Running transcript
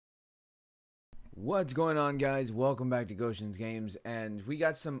What's going on, guys? Welcome back to Goshen's Games, and we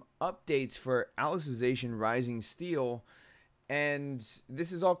got some updates for Alicization Rising Steel, and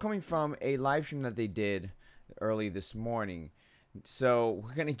this is all coming from a live stream that they did early this morning. So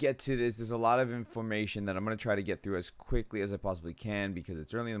we're gonna get to this. There's a lot of information that I'm gonna try to get through as quickly as I possibly can because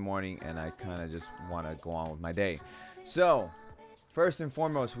it's early in the morning and I kind of just want to go on with my day. So first and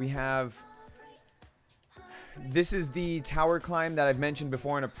foremost, we have this is the tower climb that I've mentioned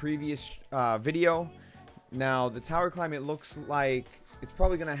before in a previous video. Now, the tower climb, it looks like it's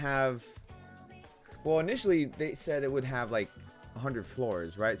probably going to have... Well, initially, they said it would have like 100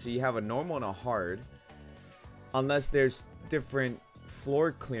 floors, right? So you have a normal and a hard. Unless there's different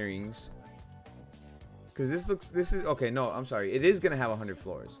floor clearings. Because this is... Okay, no, I'm sorry. It is going to have 100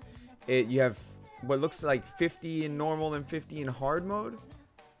 floors. You have what looks like 50 in normal and 50 in hard mode.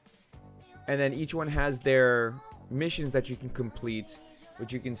 And then each one has their missions that you can complete,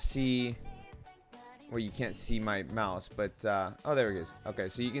 which you can see. Well, you can't see my mouse, but oh, there it is. Okay,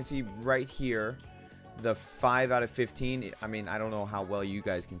 so you can see right here the 5 out of 15. I mean, I don't know how well you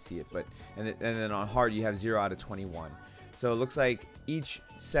guys can see it, but and then on hard you have 0 out of 21. So it looks like each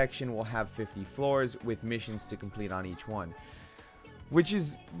section will have 50 floors with missions to complete on each one, which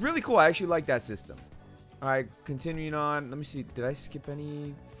is really cool. I actually like that system. Alright, continuing on. Let me see. Did I skip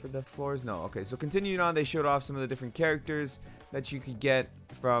any for the floors? No. Okay, so continuing on, they showed off some of the different characters that you could get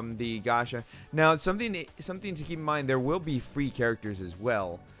from the gacha. Now, something to keep in mind, there will be free characters as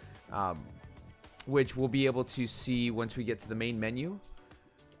well, which we'll be able to see once we get to the main menu.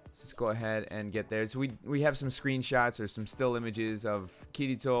 So let's go ahead and get there. So we have some screenshots or some still images of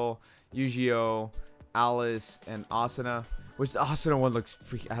Kirito, Eugeo, Alice, and Asuna. Which the Asuna one looks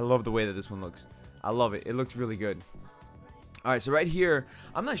freaking... I love the way that this one looks. I love it. It looks really good. Alright, so right here,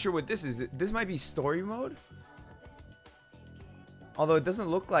 I'm not sure what this is. This might be story mode. Although it doesn't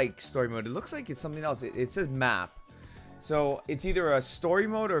look like story mode. It looks like it's something else. It says map. So it's either a story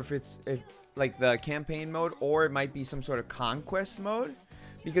mode or if like the campaign mode, or it might be some sort of conquest mode.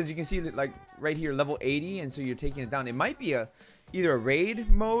 Because you can see that like right here, level 80, and so you're taking it down. It might be either a raid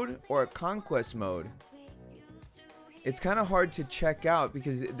mode or a conquest mode. It's kind of hard to check out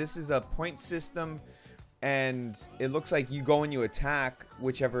because this is a point system, and it looks like you go and you attack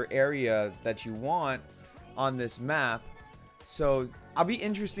whichever area that you want on this map. So I'll be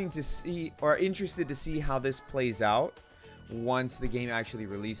interested to see how this plays out once the game actually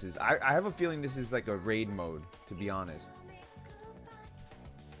releases. I have a feeling this is like a raid mode, to be honest,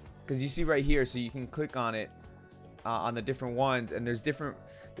 because you see right here, so you can click on it on the different ones, and there's different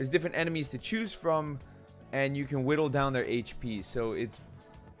enemies to choose from. And you can whittle down their HP. So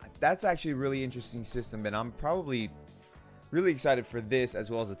that's actually a really interesting system, and I'm probably really excited for this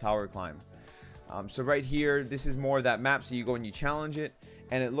as well as the tower climb. So right here, this is more of that map. So you go and you challenge it,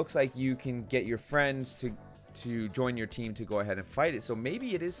 and it looks like you can get your friends to join your team to go ahead and fight it. So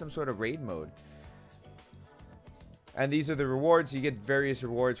maybe it is some sort of raid mode. And these are the rewards. You get various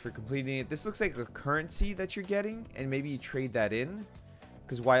rewards for completing it. This looks like a currency that you're getting, and maybe you trade that in,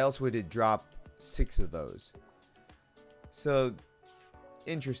 because why else would it drop 6 of those? So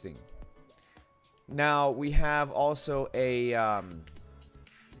interesting. Now we have also a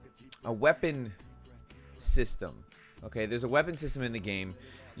weapon system. Okay, there's a weapon system in the game.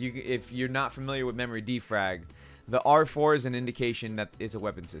 If you're not familiar with memory defrag, the R4 is an indication that it's a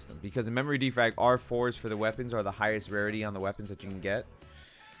weapon system, because in memory defrag, R4s for the weapons are the highest rarity on the weapons that you can get.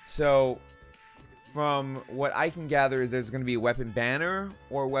 So from what I can gather, there's going to be a weapon banner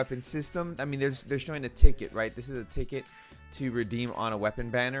or weapon system. I mean, they're showing a ticket, right? This is a ticket to redeem on a weapon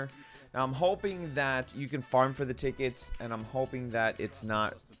banner. Now, I'm hoping that you can farm for the tickets, and I'm hoping that it's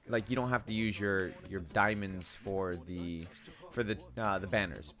not like you don't have to use your diamonds for the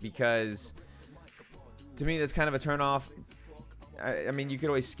banners, because to me that's kind of a turn off. I mean, you could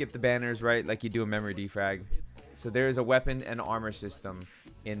always skip the banners, right? Like you do a memory defrag. So there is a weapon and armor system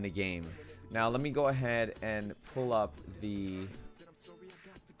in the game. Now let me go ahead and pull up the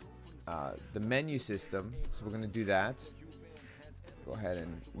menu system. So we're gonna do that. Go ahead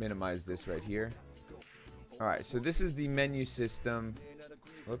and minimize this right here. All right, so this is the menu system.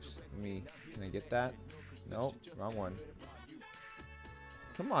 Whoops, can I get that? Nope, wrong one.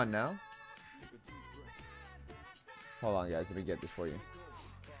 Come on now. Hold on, guys, let me get this for you.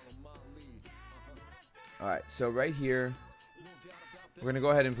 All right, so right here, we're going to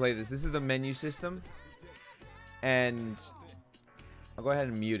go ahead and play this. This is the menu system. And I'll go ahead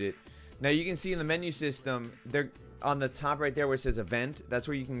and mute it. Now you can see in the menu system, they're on the top right there where it says event. That's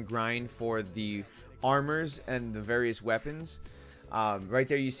where you can grind for the armors and the various weapons. Right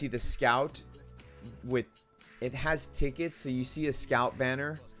there you see the scout with... It has tickets, so you see a scout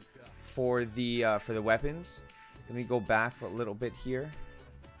banner for the weapons. Let me go back for a little bit here.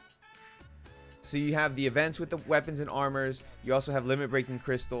 So you have the events with the weapons and armors. You also have limit breaking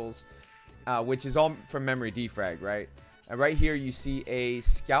crystals, which is all from memory defrag, right? And right here you see a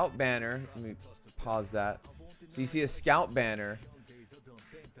scout banner. Let me pause that. So you see a scout banner.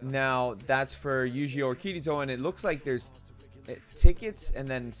 Now that's for eugeo or kirito, and it looks like there's tickets and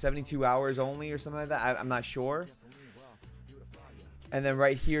then 72 hours only or something like that. I'm not sure. And then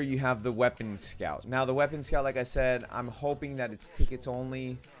right here you have the weapon scout. Now the weapon scout, like I said, I'm hoping that it's tickets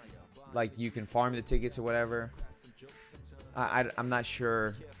only. Like you can farm the tickets or whatever. I'm not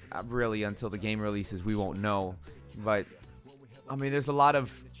sure really until the game releases. We won't know. But I mean, there's a lot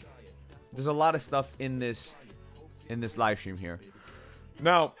of stuff in this live stream here.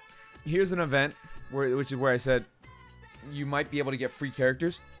 Now, here's an event which is where I said you might be able to get free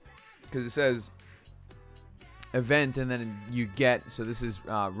characters, because it says event and then you get, so this is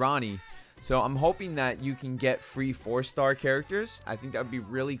Ronie. So I'm hoping that you can get free 4-star characters. I think that would be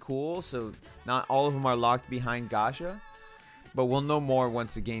really cool. So not all of them are locked behind gacha, but we'll know more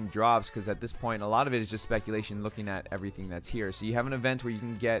once the game drops, because at this point a lot of it is just speculation looking at everything that's here. So you have an event where you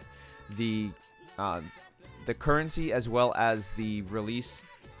can get the currency as well as the release.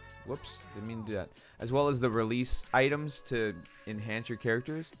 Whoops, didn't mean to do that. As well as the release items to enhance your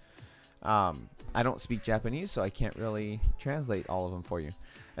characters. I don't speak Japanese, so I can't really translate all of them for you.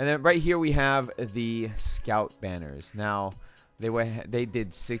 And then right here we have the scout banners. Now they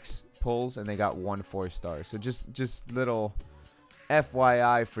did 6 pulls and they got 1 4-star. So just little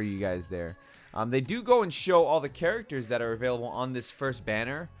FYI for you guys there. They do go and show all the characters that are available on this first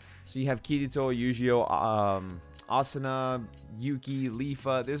banner. So you have Kirito, Eugeo, Asuna, Yuuki,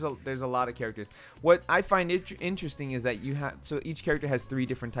 leafa. There's a lot of characters. What I find interesting is that you have, so each character has 3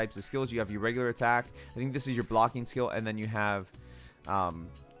 different types of skills. You have your regular attack. I think this is your blocking skill, and then you have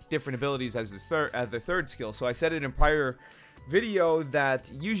different abilities as the third skill. So I said it in prior video that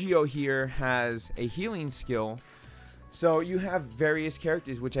Eugeo here has a healing skill. So you have various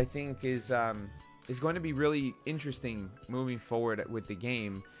characters, which I think is going to be really interesting moving forward with the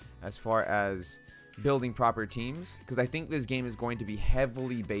game as far as building proper teams, because I think this game is going to be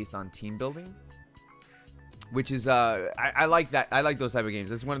heavily based on team building, which is I like that. I like those type of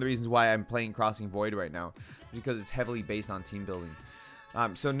games. That's one of the reasons why I'm playing Crossing Void right now, because it's heavily based on team building.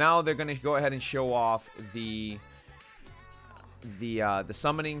 So now they're going to go ahead and show off the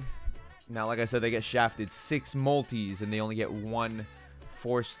summoning. Now, like I said, they get shafted 6 multis and they only get 1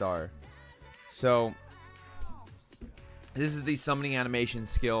 4-star. So this is the summoning animation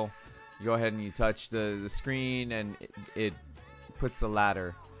skill. You go ahead and you touch the screen and it puts the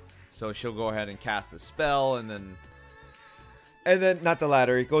ladder. So she'll go ahead and cast a spell, and then not the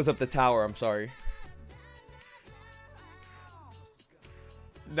ladder, it goes up the tower, I'm sorry.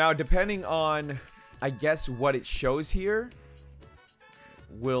 Now, depending on, I guess, what it shows here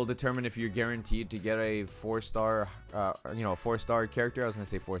will determine if you're guaranteed to get a 4-star, 4-star character. I was going to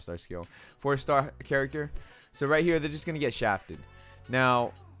say 4-star skill. 4-star character. So right here, they're just going to get shafted.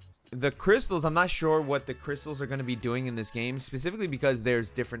 Now, the crystals, I'm not sure what the crystals are going to be doing in this game, specifically because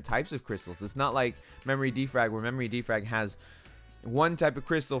there's different types of crystals. It's not like Memory Defrag, where Memory Defrag has one type of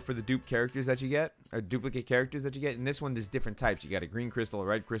crystal for the dupe characters that you get, or duplicate characters that you get. In this one, there's different types. You got a green crystal, a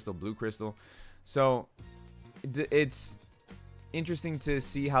red crystal, blue crystal. So it's interesting to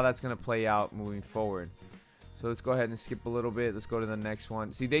see how that's going to play out moving forward. So let's go ahead and skip a little bit. Let's go to the next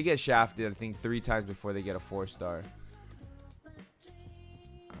one. See, they get shafted, I think, 3 times before they get a 4-star.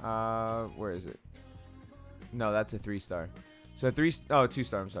 Where is it? No, that's a 3-star. So a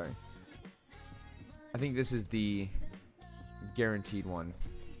 2-star, I'm sorry. I think this is the guaranteed one.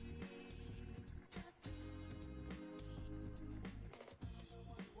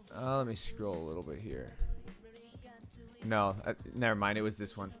 Let me scroll a little bit here. No, never mind. It was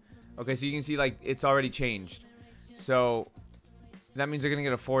this one. Okay, so you can see, like, it's already changed. So that means they're gonna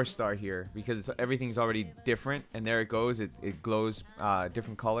get a 4-star here, because everything's already different, and there it goes. It glows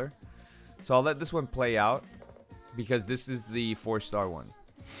different color. So I'll let this one play out, because this is the 4-star one.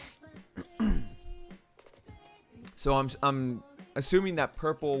 So I'm assuming that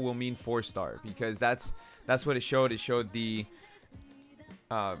purple will mean 4-star, because that's what it showed. It showed the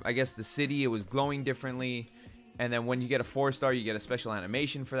I guess the city. It was glowing differently, and then when you get a 4-star, you get a special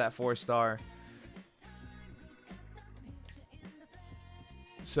animation for that 4-star.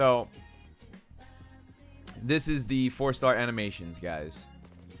 So this is the 4-star animations, guys.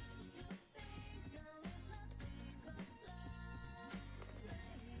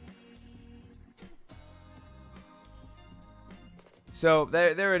 So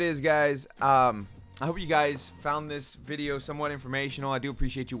there it is, guys. I hope you guys found this video somewhat informational. I do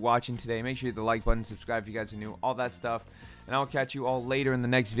appreciate you watching today. Make sure you hit the like button, subscribe if you guys are new, all that stuff. And I'll catch you all later in the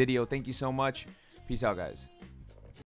next video. Thank you so much. Peace out, guys.